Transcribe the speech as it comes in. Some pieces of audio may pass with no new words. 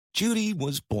Judy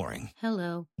was boring.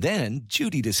 Hello. Then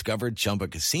Judy discovered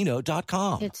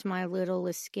ChumbaCasino.com. It's my little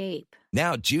escape.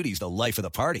 Now Judy's the life of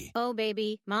the party. Oh,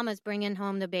 baby, mama's bringing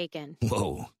home the bacon.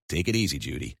 Whoa, take it easy,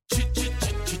 Judy.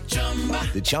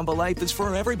 The Chumba life is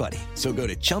for everybody. So go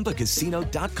to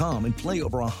ChumbaCasino.com and play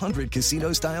over 100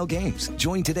 casino-style games.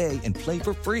 Join today and play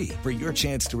for free for your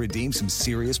chance to redeem some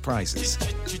serious prizes.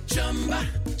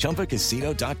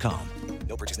 ChumbaCasino.com.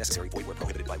 No purchase necessary. Void where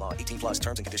prohibited by law. 18 plus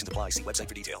terms and conditions apply. See website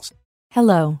for details.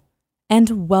 Hello,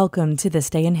 and welcome to This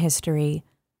Day in History,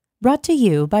 brought to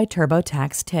you by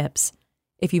TurboTax Tips.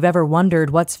 If you've ever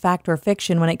wondered what's fact or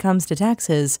fiction when it comes to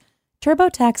taxes,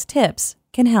 TurboTax Tips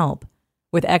can help.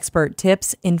 With expert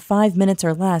tips in 5 minutes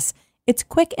or less, it's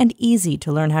quick and easy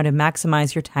to learn how to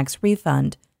maximize your tax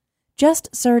refund.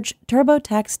 Just search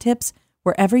TurboTax Tips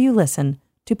wherever you listen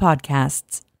to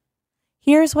podcasts.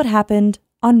 Here's what happened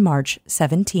on March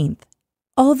 17th.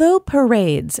 Although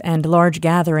parades and large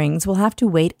gatherings will have to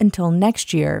wait until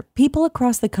next year, people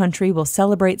across the country will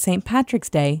celebrate St. Patrick's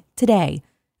Day today,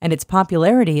 and its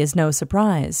popularity is no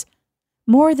surprise.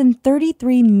 More than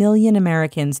 33 million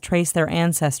Americans trace their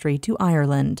ancestry to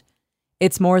Ireland.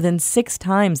 It's more than 6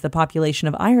 times the population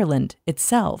of Ireland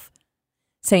itself.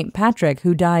 St. Patrick,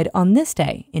 who died on this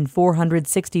day in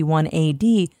 461 AD,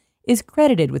 is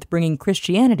credited with bringing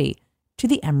Christianity to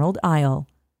the Emerald Isle.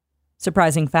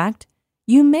 Surprising fact,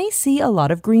 you may see a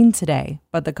lot of green today,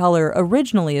 but the color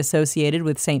originally associated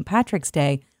with St. Patrick's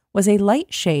Day was a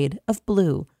light shade of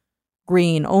blue.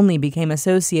 Green only became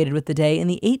associated with the day in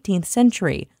the 18th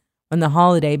century, when the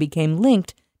holiday became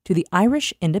linked to the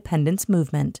Irish independence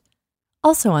movement.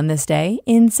 Also on this day,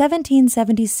 in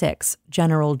 1776,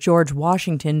 General George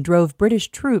Washington drove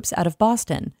British troops out of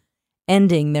Boston,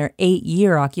 ending their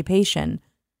 8-year occupation.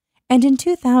 And in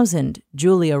 2000,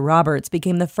 Julia Roberts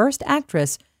became the first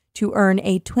actress to earn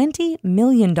a $20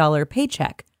 million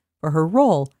paycheck for her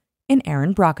role in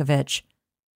Erin Brockovich.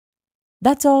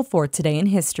 That's all for Today in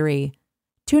History.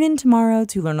 Tune in tomorrow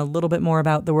to learn a little bit more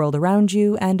about the world around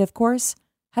you, and of course,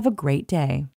 have a great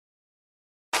day.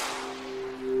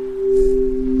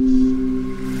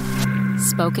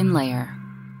 Spoken Layer.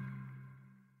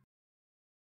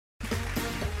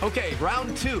 Okay,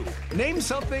 round 2. Name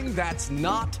something that's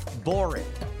not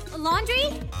boring. A laundry?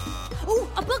 Ooh,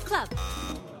 a book club.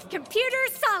 Computer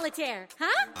solitaire,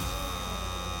 huh?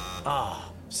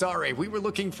 Ah, sorry, we were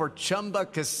looking for Chumba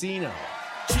Casino.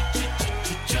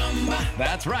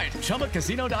 That's right,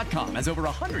 ChumbaCasino.com has over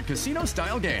 100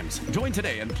 casino-style games. Join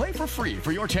today and play for free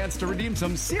for your chance to redeem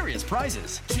some serious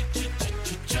prizes.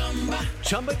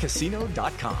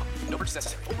 ChumbaCasino.com. No purchase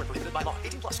necessary. Void where prohibited by law.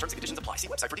 18 plus terms and conditions apply. See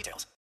website for details.